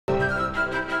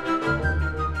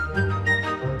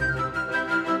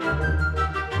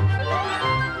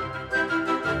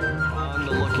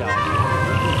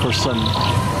for some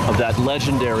of that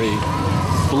legendary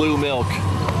blue milk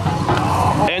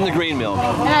and the green milk.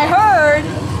 And I heard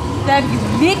that if you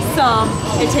mix some,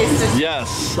 it tastes good.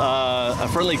 Yes, a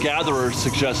friendly gatherer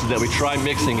suggested that we try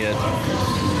mixing it.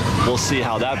 We'll see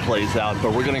how that plays out,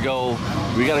 but we're gonna go,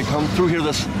 we gotta come through here,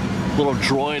 this little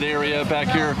droid area back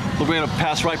here. We're gonna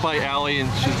pass right by Allie, and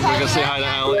we're gonna say hi to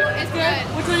Allie. It's good.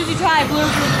 Which one did you try? Blue.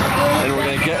 And we're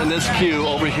gonna get in this queue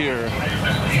over here.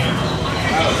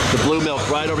 The blue milk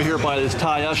right over here by this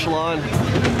Thai echelon.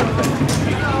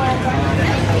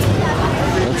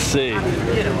 Let's see.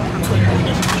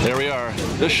 There we are.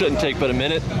 This shouldn't take but a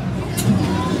minute.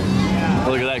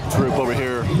 Look at that group over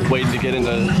here waiting to get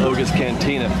into Oga's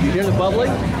Cantina. You hear the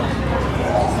bubbling?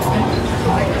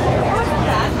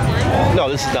 No,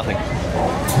 this is nothing.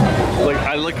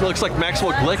 Looks like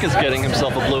Maxwell Glick is getting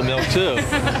himself a blue milk too.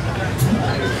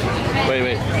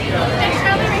 Wait.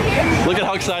 Look at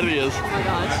how excited he is.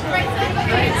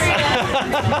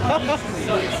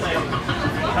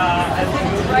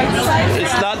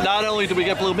 It's not only do we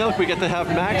get blue milk, we get to have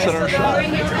Max in our shop.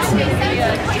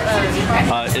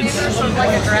 It's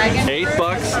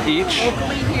 $8 each.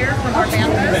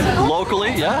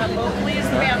 Locally, yeah. Locally is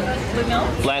the blue milk.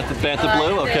 Bantha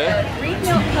Blue, okay. Green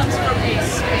milk comes from a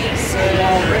space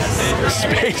walrus.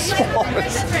 Space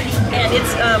walrus. And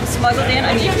it's smuggled in,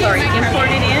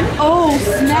 imported in. Oh,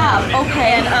 snap.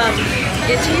 Okay. And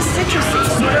it tastes citrusy,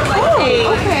 sort of like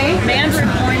a mandarin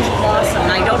orange blossom.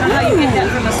 And I don't know how you get that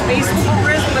from a space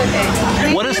walrus, but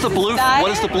what is the blue?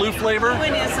 What is the blue flavor?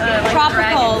 Blue is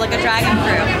tropical, like a dragon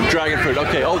fruit. Dragon fruit.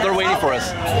 Okay. Oh, they're waiting for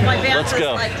us. Let's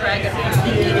go. Like dragon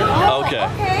fruit. Okay.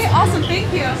 Okay. Awesome.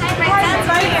 Thank you.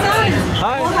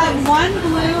 Hi. We'll have one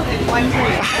blue and one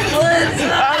green.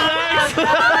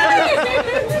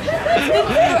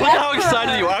 Look how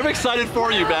excited you are. I'm excited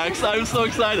for you, Max. I'm so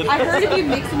excited. I heard if you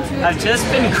mix them too. I've just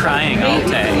been crying all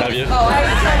day. Have you? Oh,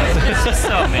 It's just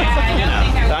so amazing, you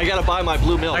know. I gotta buy my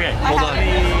blue milk. Okay. Hold on.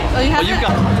 Oh, you have You've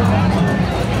got.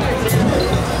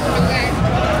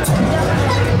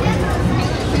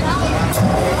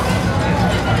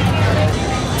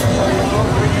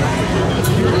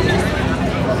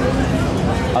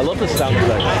 I love the sound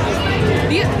effects.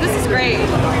 This is great.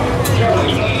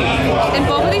 And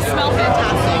both of these smell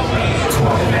fantastic.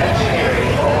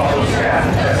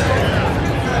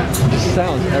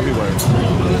 Sounds everywhere.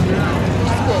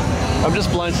 I'm just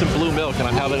blowing some blue milk and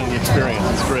I'm having an experience.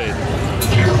 It's great.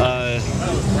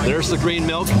 There's the green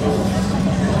milk.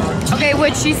 Okay,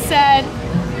 what she said.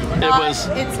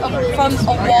 It's from a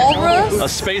walrus. A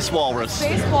space walrus.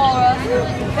 Space walrus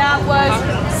that was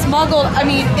smuggled.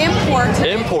 Imported.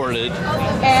 Imported.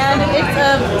 And it's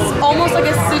almost like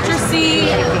a citrusy,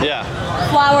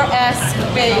 flower-esque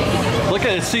bake. Look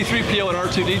at it, C-3PO and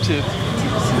R2-D2.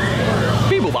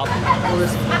 Beep boop bop.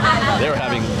 They're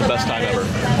having the best time ever.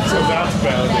 So that's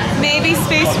bad. Maybe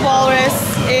space walrus,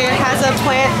 it has a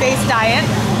plant-based diet.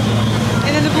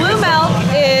 And then the blue milk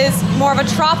is more of a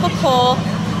tropical,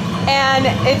 and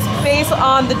it's based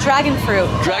on the dragon fruit.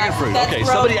 Dragon fruit, okay.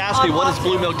 Somebody asked me what does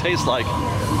blue milk taste like.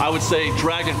 I would say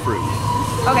dragon fruit.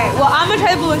 Okay, well I'm gonna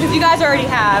try the blue one because you guys already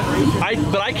have.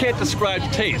 But I can't describe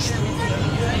taste.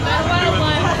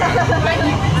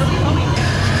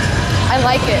 I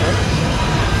like it.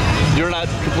 You're not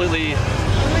completely,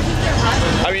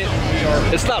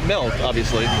 it's not milk,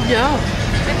 obviously. No.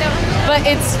 But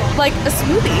it's like a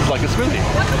smoothie. It's like a smoothie.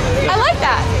 I like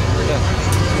that. Yeah.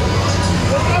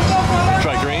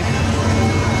 Try green.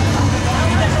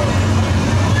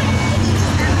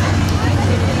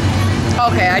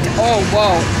 Okay, oh,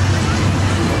 whoa.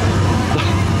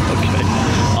 Okay.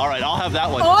 All right, I'll have that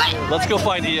one. Let's go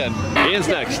find Ian. Ian's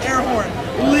next. Air horn.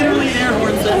 Literally air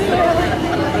horn.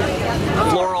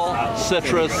 Floral,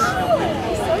 citrus.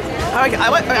 I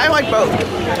like both.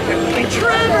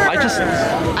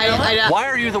 Why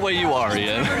are you the way you are,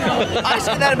 Ian? I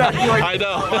said that about you. I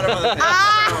know.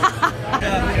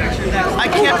 I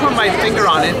can't put my finger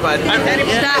on it, but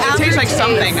it tastes like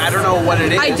something. I don't know what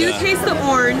it is. I do taste the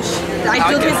orange. I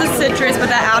still taste the citrus, but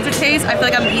that aftertaste, I feel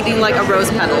like I'm eating like a rose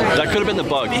petal. That could have been the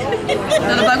bug. No,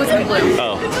 the bug was in blue.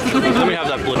 Oh. Let me have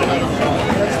that blue.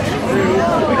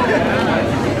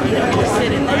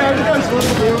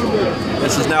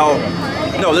 This is now,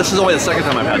 no, this is only the second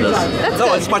time I've had this. That's no,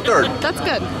 good. It's my third. That's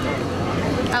good.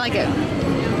 I like it.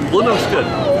 Blue milk's good.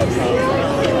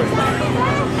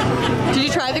 Did you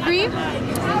try the green?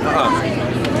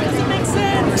 Doesn't make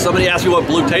sense. Somebody asked me what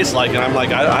blue tastes like, and I'm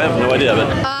like, I have no idea of it.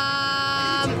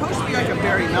 It's supposed to be like a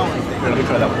berry melon thing. Here, let me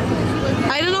try that one.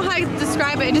 I don't know how to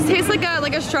describe it. It just tastes like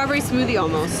a strawberry smoothie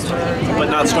almost. But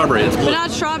not strawberry, it's blue. But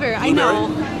not strawberry, I know.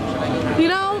 You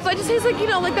know, but it just tastes like,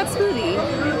 like that smoothie.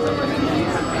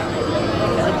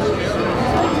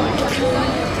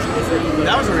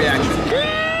 That was a reaction.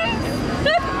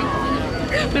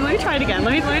 Wait, let me try it again.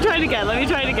 Let me try it again. Let me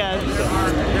try it again.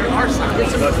 There are signs.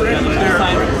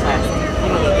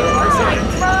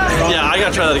 Yeah, I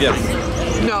gotta try that again.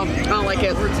 No, I don't like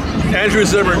it. Andrew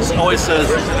Zimmern always says,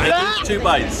 at least 2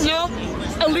 bites. No,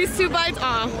 at least 2 bites.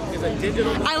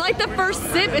 I like the first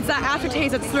sip. It's that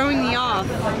aftertaste that's throwing me off.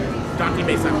 Donkey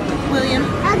Mason. William.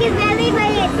 I'll give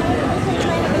everybody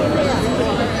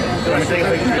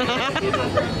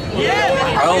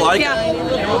I don't like Yeah.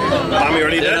 it. Mommy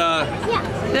already did?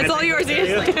 That's all yours,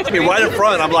 Ian. I mean, right up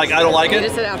front, I'm like, I don't like it. You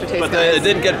just said aftertaste, but guys. it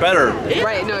didn't get better.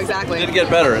 Right, no, exactly. It didn't get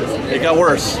better. It got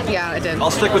worse. Yeah, it did.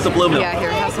 I'll stick with the blue milk. Yeah,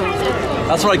 here, have some.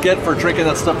 That's what I get for drinking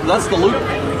that stuff. That's the loop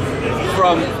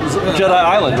from Jedi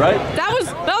Island, right? That was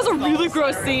a really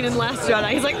gross scene in Last Jedi.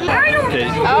 He's like, I don't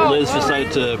Okay, Liz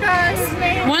decided to.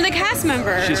 One of the cast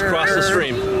members. She's crossed the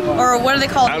stream. Or what are they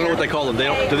called? I don't know what they call them. They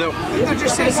don't. Do they? They're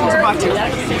just citizens of Batu.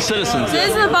 Citizens.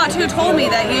 Citizen of Batu told me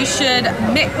that you should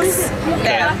mix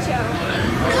them.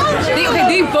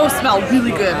 They both smell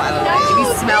really good, by the way. If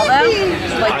you smell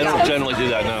them, like I don't generally do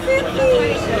that, no.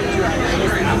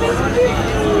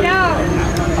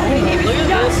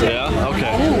 Yeah.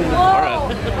 Okay. All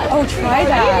right. oh, try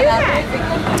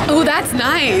that. Oh, that's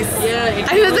nice. Yeah.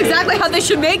 I think that's exactly how they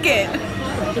should make it.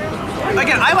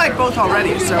 Again, I like both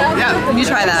already, so yeah. You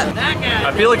try that.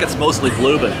 I feel like it's mostly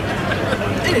blue, but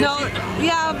No,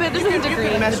 yeah, but there's a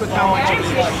degree. Mess with how much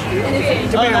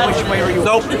depending on which flavor you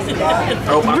nope. Nope.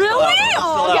 I'm still Really? out.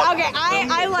 Oh, I'm still out. okay.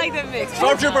 I like the mix.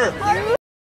 Stormtrooper!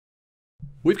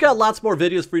 We've got lots more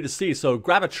videos for you to see, so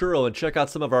grab a churro and check out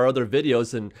some of our other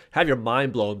videos and have your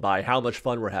mind blown by how much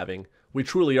fun we're having. We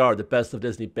truly are the best of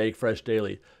Disney Bake Fresh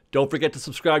Daily. Don't forget to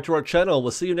subscribe to our channel and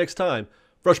we'll see you next time.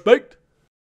 Fresh Baked!